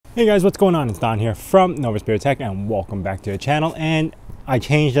Hey guys, what's going on? It's Don here from Novaspirit Tech and welcome back to the channel. And I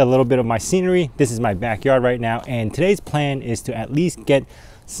changed a little bit of my scenery. This is my backyard right now, and today's plan is to at least get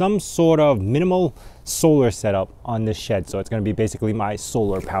some sort of minimal solar setup on this shed. So it's going to be basically my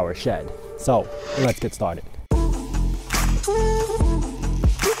solar power shed. So let's get started.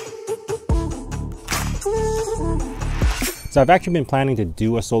 So I've actually been planning to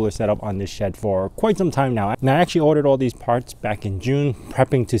do a solar setup on this shed for quite some time now. And I actually ordered all these parts back in June,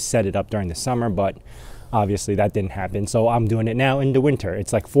 prepping to set it up during the summer, but obviously that didn't happen. So I'm doing it now in the winter.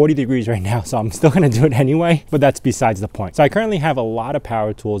 It's like 40 degrees right now, so I'm still gonna do it anyway, but that's besides the point. So I currently have a lot of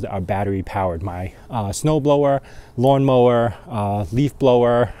power tools that are battery powered. My snow blower, lawnmower, leaf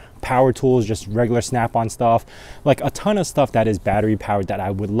blower, power tools, just regular snap-on stuff, like a ton of stuff that is battery powered that I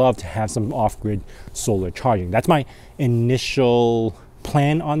would love to have some off-grid solar charging. That's my initial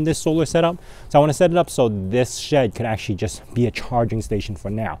plan on this solar setup. So I want to set it up so this shed could actually just be a charging station for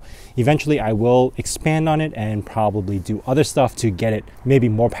now. Eventually I will expand on it and probably do other stuff to get it maybe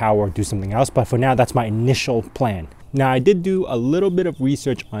more power or do something else, but for now that's my initial plan. Now, I did do a little bit of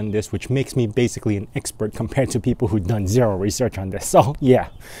research on this, which makes me basically an expert compared to people who've done zero research on this. So yeah,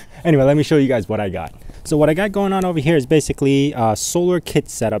 anyway, let me show you guys what I got. So what I got going on over here is basically a solar kit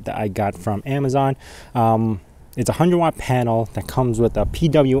setup that I got from Amazon. It's a 100-watt panel that comes with a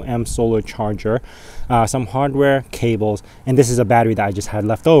PWM solar charger, some hardware, cables, and this is a battery that I just had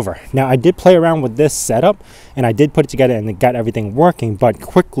left over. Now, I did play around with this setup and I did put it together and it got everything working, but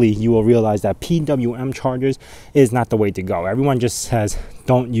quickly you will realize that PWM chargers is not the way to go. Everyone just says,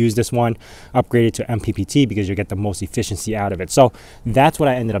 don't use this one, upgrade it to MPPT because you get the most efficiency out of it. So that's what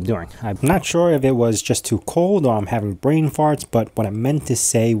I ended up doing. I'm not sure if it was just too cold or I'm having brain farts, but what I meant to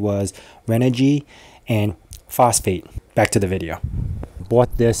say was renogy and phosphate. Back to the video.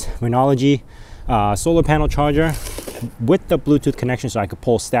 Bought this Renogy solar panel charger with the Bluetooth connection so I could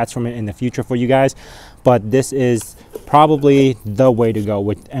pull stats from it in the future for you guys, but this is probably the way to go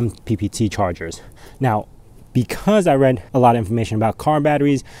with MPPT chargers. Now, because I read a lot of information about car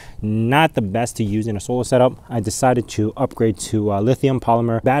batteries, not the best to use in a solar setup, I decided to upgrade to a lithium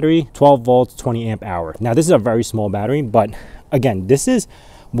polymer battery, 12 volts, 20 amp hour. Now, this is a very small battery, but again, this is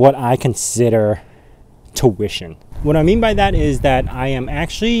what I consider tuition. What I mean by that is that I am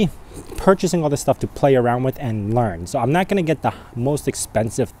actually purchasing all this stuff to play around with and learn. So I'm not going to get the most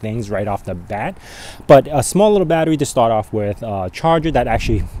expensive things right off the bat, but a small little battery to start off with, a charger that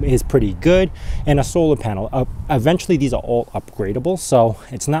actually is pretty good, and a solar panel. Eventually these are all upgradable, so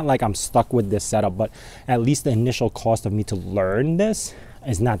it's not like I'm stuck with this setup, but at least the initial cost of me to learn this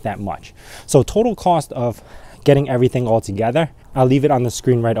is not that much. So total cost of getting everything all together, I'll leave it on the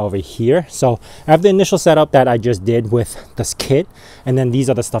screen right over here. So I have the initial setup that I just did with this kit, and then these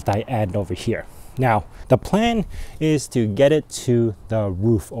are the stuff that I added over here. Now, the plan is to get it to the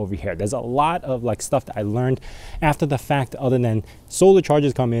roof over here. There's a lot of like stuff that I learned after the fact, other than solar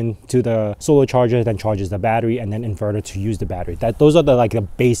chargers come in to the solar charger, then charges the battery, and then inverter to use the battery. Those are the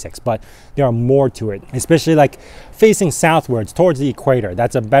basics, but there are more to it, especially like facing southwards towards the equator.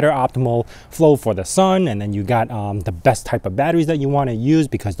 That's a better optimal flow for the sun, and then you got the best type of batteries that you want to use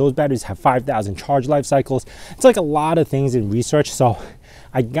because those batteries have 5,000 charge life cycles. It's like a lot of things in research. So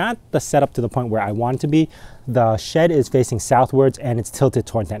I got the setup to the point where I want it to be. The shed is facing southwards and it's tilted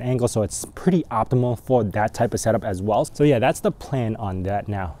towards that angle, so it's pretty optimal for that type of setup as well. So yeah, that's the plan on that.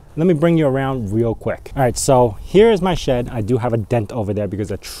 Now, let me bring you around real quick. All right, so here is my shed. I do have a dent over there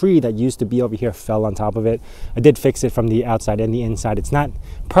because a tree that used to be over here fell on top of it. I did fix it from the outside and the inside. It's not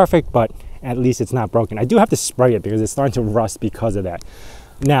perfect, but at least it's not broken. I do have to spray it because it's starting to rust because of that.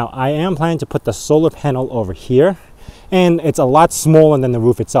 Now, I am planning to put the solar panel over here, and it's a lot smaller than the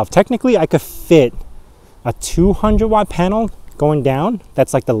roof itself. Technically, I could fit a 200-watt panel going down.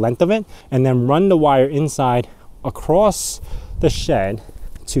 That's like the length of it, and then run the wire inside across the shed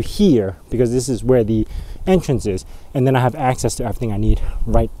to here, because this is where the entrance is, and then I have access to everything I need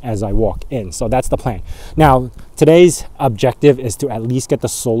right as I walk in. So that's the plan. Now, today's objective is to at least get the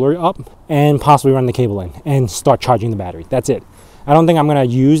solar up and possibly run the cable in and start charging the battery. That's it. I don't think I'm going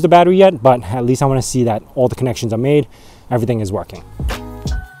to use the battery yet, but at least I want to see that all the connections are made, everything is working.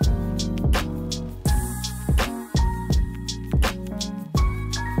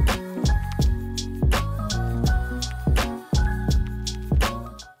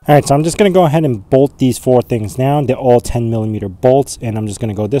 All right, so I'm just going to go ahead and bolt these four things down. They're all 10mm bolts, and I'm just going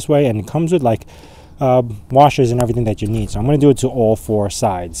to go this way, and it comes with like washers and everything that you need. So I'm going to do it to all four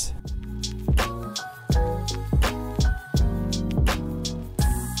sides.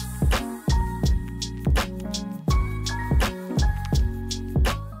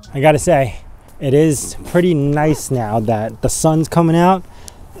 I gotta say, it is pretty nice now that the sun's coming out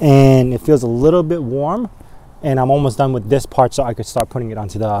and it feels a little bit warm, and I'm almost done with this part so I could start putting it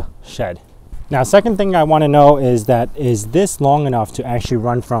onto the shed. Now, second thing I want to know is this long enough to actually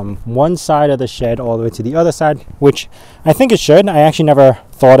run from one side of the shed all the way to the other side, which I think it should. I actually never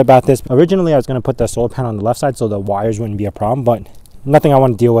thought about this. Originally, I was going to put the solar panel on the left side so the wires wouldn't be a problem, but nothing I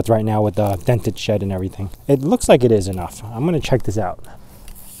want to deal with right now with the dented shed and everything. It looks like it is enough. I'm going to check this out.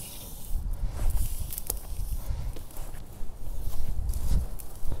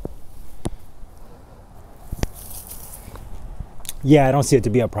 Yeah, I don't see it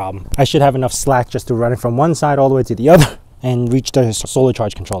to be a problem. I should have enough slack just to run it from one side all the way to the other and reach the solar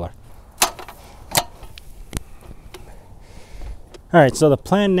charge controller. All right, so the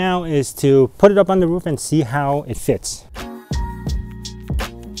plan now is to put it up on the roof and see how it fits.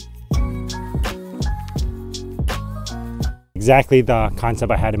 Exactly the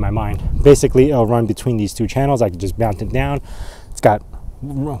concept I had in my mind. Basically, it'll run between these two channels. I can just mount it down. It's got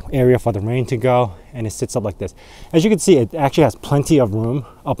area for the rain to go, and it sits up like this. As you can see, it actually has plenty of room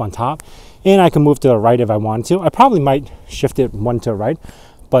up on top, and I can move to the right if I want to. I probably might shift it one to the right,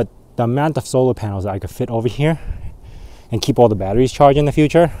 but the amount of solar panels that I could fit over here and keep all the batteries charged in the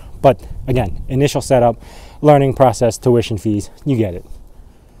future. But again, initial setup, learning process, tuition fees, you get it.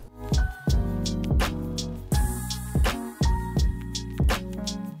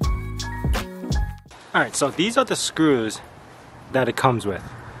 All right, so these are the screws that it comes with.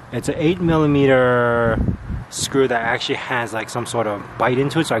 It's an 8mm screw that actually has like some sort of bite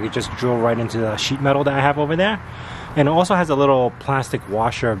into it, so I could just drill right into the sheet metal that I have over there. And it also has a little plastic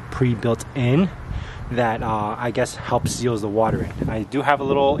washer pre-built in that I guess helps seals the water in. I do have a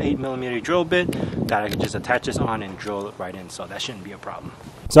little 8mm drill bit that I can just attach this on and drill it right in, so that shouldn't be a problem.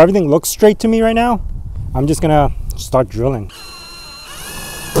 So everything looks straight to me right now. I'm just gonna start drilling.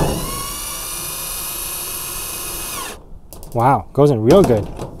 Wow, goes in real good.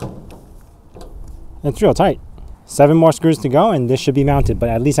 It's real tight. 7 more screws to go and this should be mounted, but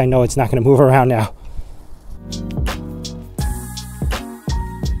at least I know it's not going to move around now.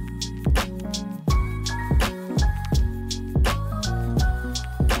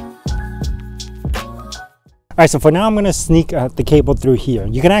 Alright, so for now I'm going to sneak the cable through here.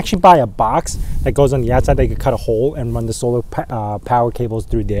 You can actually buy a box that goes on the outside that you could cut a hole and run the solar power cables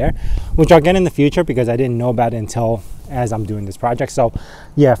through there, which I'll get in the future because I didn't know about it until as I'm doing this project. So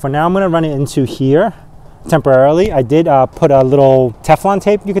yeah, for now I'm going to run it into here temporarily. I did put a little Teflon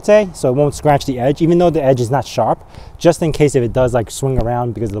tape, you could say, so it won't scratch the edge, even though the edge is not sharp, just in case if it does like swing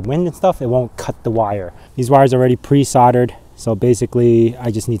around because of the wind and stuff, it won't cut the wire. These wires are already pre-soldered, so basically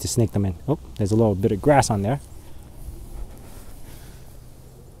I just need to snake them in. Oh, there's a little bit of grass on there.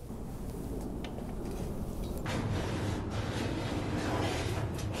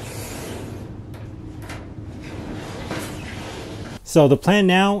 So the plan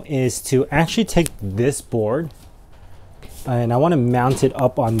now is to actually take this board and I want to mount it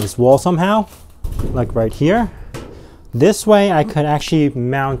up on this wall somehow, like right here. This way I could actually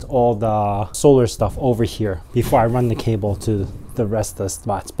mount all the solar stuff over here before I run the cable to the rest of the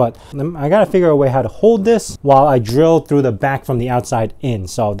spots. But I gotta figure a way how to hold this while I drill through the back from the outside in.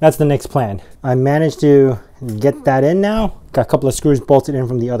 So that's the next plan. I managed to get that in now. Got a couple of screws bolted in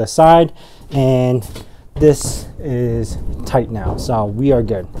from the other side, and this is tight now, so we are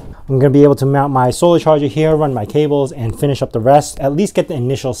good. I'm going to be able to mount my solar charger here, run my cables, and finish up the rest. At least get the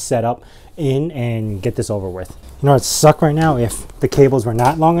initial setup in and get this over with. You know, it'd suck right now if the cables were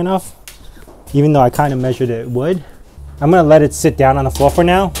not long enough, even though I kind of measured it would. I'm going to let it sit down on the floor for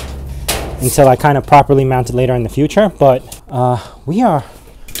now until I kind of properly mount it later in the future, but we are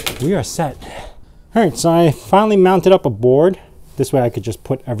set. All right, so I finally mounted up a board. This way I could just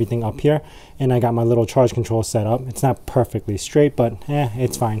put everything up here, and I got my little charge control set up. It's not perfectly straight, but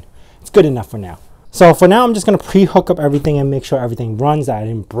it's fine. It's good enough for now. So for now, I'm just going to pre-hook up everything and make sure everything runs, that I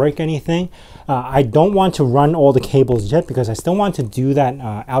didn't break anything. I don't want to run all the cables yet because I still want to do that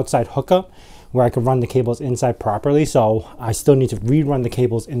outside hookup where I can run the cables inside properly. So I still need to rerun the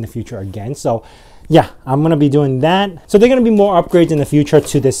cables in the future again. So yeah, I'm going to be doing that. So there are going to be more upgrades in the future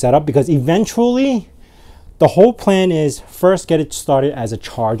to this setup because eventually the whole plan is first get it started as a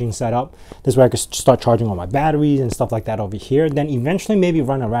charging setup. This way I can start charging all my batteries and stuff like that over here. Then eventually maybe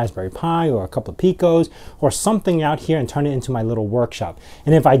run a Raspberry Pi or a couple of Picos or something out here and turn it into my little workshop.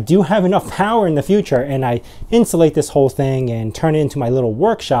 And if I do have enough power in the future and I insulate this whole thing and turn it into my little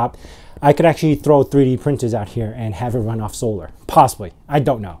workshop, I could actually throw 3D printers out here and have it run off solar. Possibly, I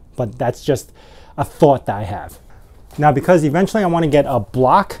don't know, but that's just a thought that I have. Now, because eventually I want to get a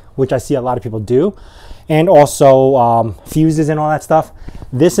block, which I see a lot of people do, and also fuses and all that stuff,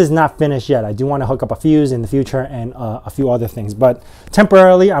 this is not finished yet. I do want to hook up a fuse in the future and a few other things, but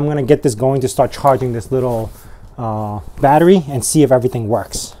temporarily I'm going to get this going to start charging this little battery and see if everything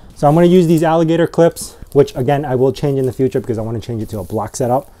works. So I'm going to use these alligator clips, which again I will change in the future because I want to change it to a block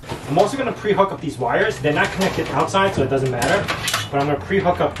setup. I'm also going to pre-hook up these wires. They're not connected outside, so it doesn't matter, but I'm going to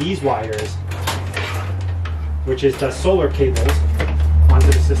pre-hook up these wires, which is the solar cables, onto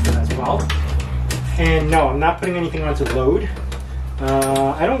the system as well. And no, I'm not putting anything onto load.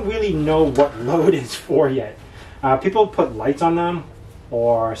 I don't really know what load is for yet. People put lights on them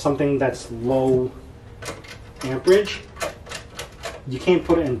or something that's low amperage. You can't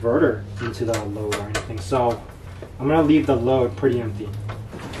put an inverter into the load or anything, so I'm gonna leave the load pretty empty.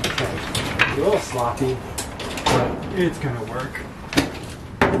 Okay, a little sloppy, but it's gonna work.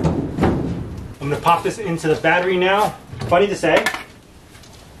 I'm gonna pop this into the battery now. Funny to say,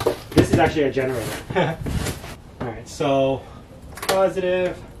 this is actually a generator. Alright, so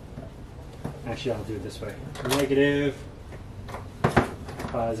positive. Actually, I'll do it this way. Negative,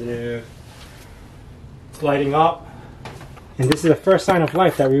 positive. It's lighting up. And this is the first sign of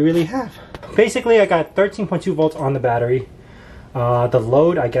life that we really have. Basically, I got 13.2 volts on the battery. The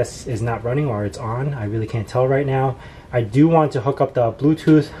load, I guess, is not running, or it's on. I really can't tell right now. I do want to hook up the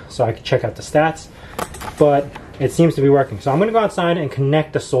Bluetooth so I can check out the stats, but it seems to be working. So I'm gonna go outside and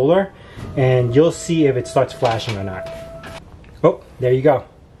connect the solar, and you'll see if it starts flashing or not. Oh, there you go.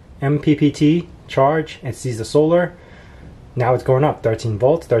 MPPT charge, it sees the solar. Now it's going up, 13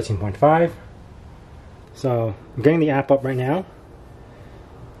 volts, 13.5. So I'm getting the app up right now.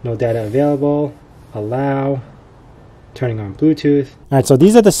 No data available, allow, turning on Bluetooth. All right, so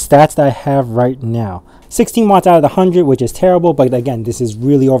these are the stats that I have right now. 16 watts out of the 100, which is terrible, but again, this is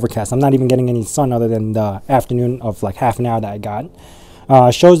really overcast. I'm not even getting any sun other than the afternoon of like half an hour that I got.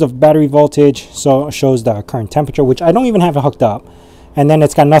 Shows the battery voltage, so it shows the current temperature, which I don't even have it hooked up. And then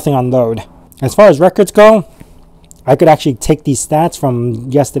it's got nothing on load. As far as records go, I could actually take these stats from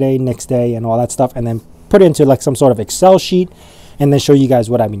yesterday, next day, and all that stuff, and then put it into like some sort of Excel sheet, and then show you guys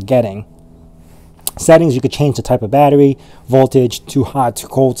what I've been getting. Settings, you could change the type of battery, voltage, too hot, too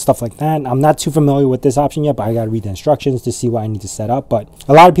cold, stuff like that. I'm not too familiar with this option yet, but I gotta read the instructions to see what I need to set up. But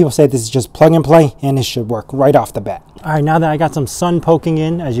a lot of people say this is just plug and play, and it should work right off the bat. All right, now that I got some sun poking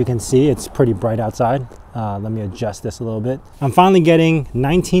in, as you can see, it's pretty bright outside. Let me adjust this a little bit. I'm finally getting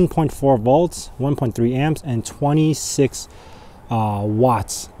 19.4 volts, 1.3 amps, and 26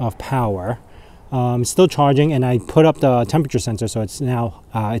 watts of power. Still charging, and I put up the temperature sensor, so it's now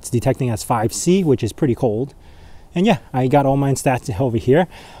it's detecting as 5C, which is pretty cold. And yeah, I got all my stats over here.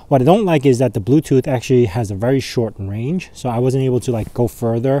 What I don't like is that the Bluetooth actually has a very short range, so I wasn't able to like go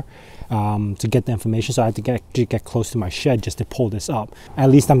further to get the information, so I had to get close to my shed just to pull this up. At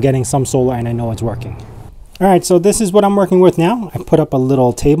least I'm getting some solar and I know it's working. All right, so this is what I'm working with now. I put up a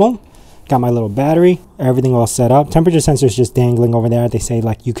little table, got my little battery, everything all set up. Temperature sensor is just dangling over there. They say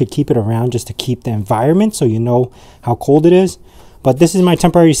like you could keep it around just to keep the environment so you know how cold it is. But this is my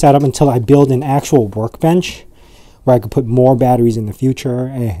temporary setup until I build an actual workbench where I could put more batteries in the future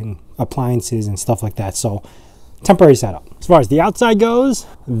and appliances and stuff like that. So temporary setup. As far as the outside goes,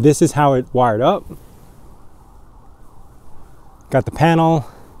 this is how it wired up. Got the panel,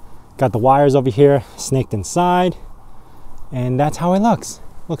 got the wires over here snaked inside, and that's how it looks.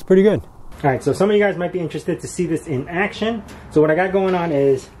 Looks pretty good. All right, so some of you guys might be interested to see this in action. So what I got going on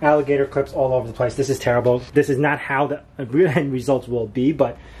is alligator clips all over the place. This is terrible. This is not how the end results will be,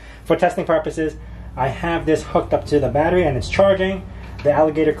 but for testing purposes, I have this hooked up to the battery and it's charging. The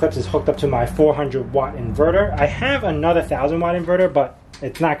alligator clips is hooked up to my 400 watt inverter. I have another 1000 watt inverter, but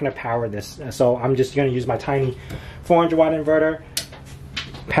it's not gonna power this. So I'm just gonna use my tiny 400 watt inverter,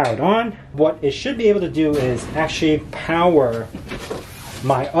 powered on. What it should be able to do is actually power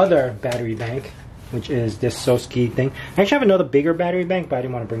my other battery bank, which is this Soski thing. I actually have another bigger battery bank, but I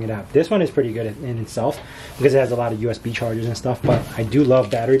didn't want to bring it out. This one is pretty good in itself because it has a lot of USB chargers and stuff, but I do love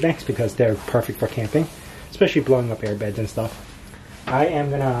battery banks because they're perfect for camping, especially blowing up airbeds and stuff. I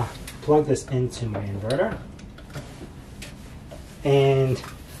am gonna plug this into my inverter and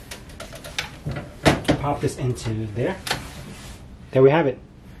pop this into there. There we have it.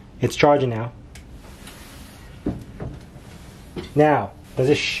 It's charging now. Now, does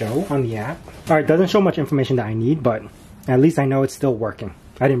it show on the app? All right, doesn't show much information that I need, but at least I know it's still working.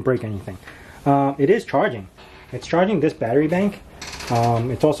 I didn't break anything. It is charging. It's charging this battery bank.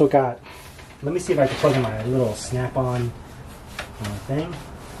 It's also got, let me see if I can plug in my little snap-on thing.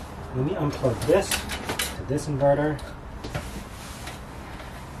 Let me unplug this to this inverter.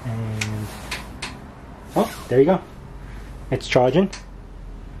 And, oh, there you go. It's charging.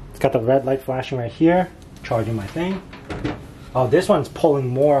 It's got the red light flashing right here, charging my thing. Oh, this one's pulling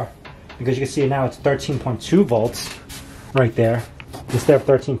more because you can see now it's 13.2 volts right there instead of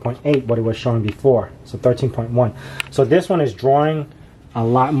 13.8 what it was showing before. So 13.1. So this one is drawing a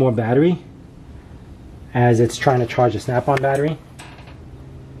lot more battery as it's trying to charge a snap-on battery.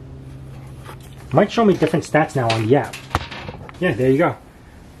 Might show me different stats now on the app. Yeah, there you go.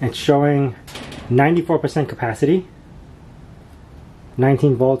 It's showing 94% capacity,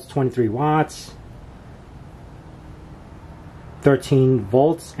 19 volts, 23 watts, 13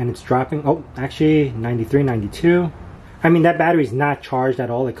 volts, and it's dropping. Oh, actually 93, 92. I mean, that battery's not charged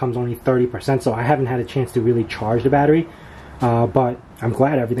at all. It comes only 30%, so I haven't had a chance to really charge the battery. But I'm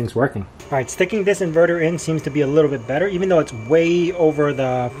glad everything's working. All right, sticking this inverter in seems to be a little bit better, even though it's way over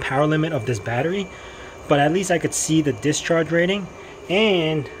the power limit of this battery. But at least I could see the discharge rating,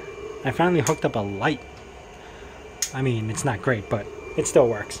 and I finally hooked up a light. I mean, it's not great, but it still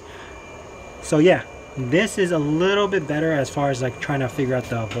works. So yeah, this is a little bit better as far as like trying to figure out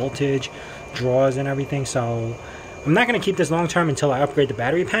the voltage, draws, and everything. So I'm not going to keep this long term until I upgrade the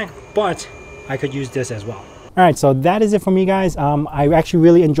battery pack, but I could use this as well. All right, so that is it for me, guys. I actually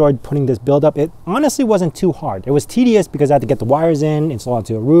really enjoyed putting this build up. It honestly wasn't too hard. It was tedious because I had to get the wires in, install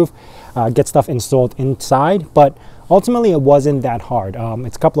onto a roof, get stuff installed inside, but ultimately it wasn't that hard.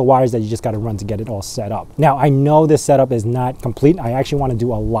 It's a couple of wires that you just got to run to get it all set up. Now, I know this setup is not complete. I actually want to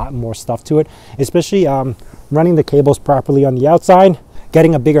do a lot more stuff to it, especially running the cables properly on the outside,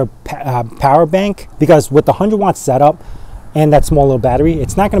 getting a bigger power bank, because with the 100 watt setup and that small little battery,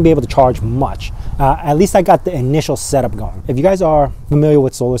 it's not going to be able to charge much. At least I got the initial setup going. If you guys are familiar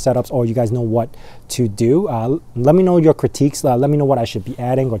with solar setups, or you guys know what to do, let me know your critiques. Let me know what I should be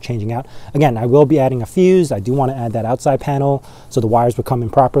adding or changing out. Again, I will be adding a fuse. I do want to add that outside panel so the wires will come in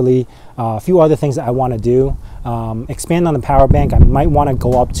properly. A few other things that I want to do. Expand on the power bank. I might want to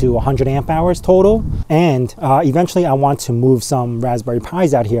go up to 100 amp hours total. And eventually I want to move some Raspberry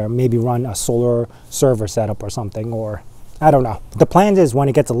Pis out here, maybe run a solar server setup or something, or I don't know. The plan is when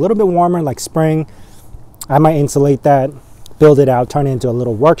it gets a little bit warmer, like spring, I might insulate that, build it out, turn it into a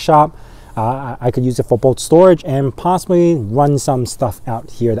little workshop. I could use it for both storage and possibly run some stuff out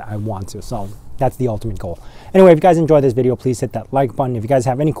here that I want to. So that's the ultimate goal. Anyway, if you guys enjoyed this video, please hit that like button. If you guys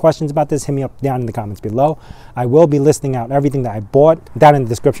have any questions about this, hit me up down in the comments below. I will be listing out everything that I bought down in the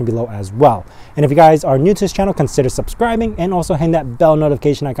description below as well. And if you guys are new to this channel, consider subscribing and also hit that bell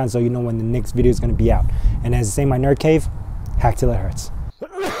notification icon so you know when the next video is going to be out. And as I say in my nerd cave, hack till it hurts.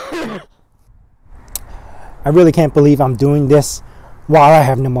 I really can't believe I'm doing this while I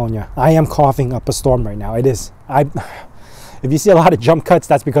have pneumonia. I am coughing up a storm right now. It is. If you see a lot of jump cuts,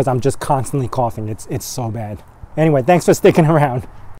 that's because I'm just constantly coughing. It's so bad. Anyway, thanks for sticking around.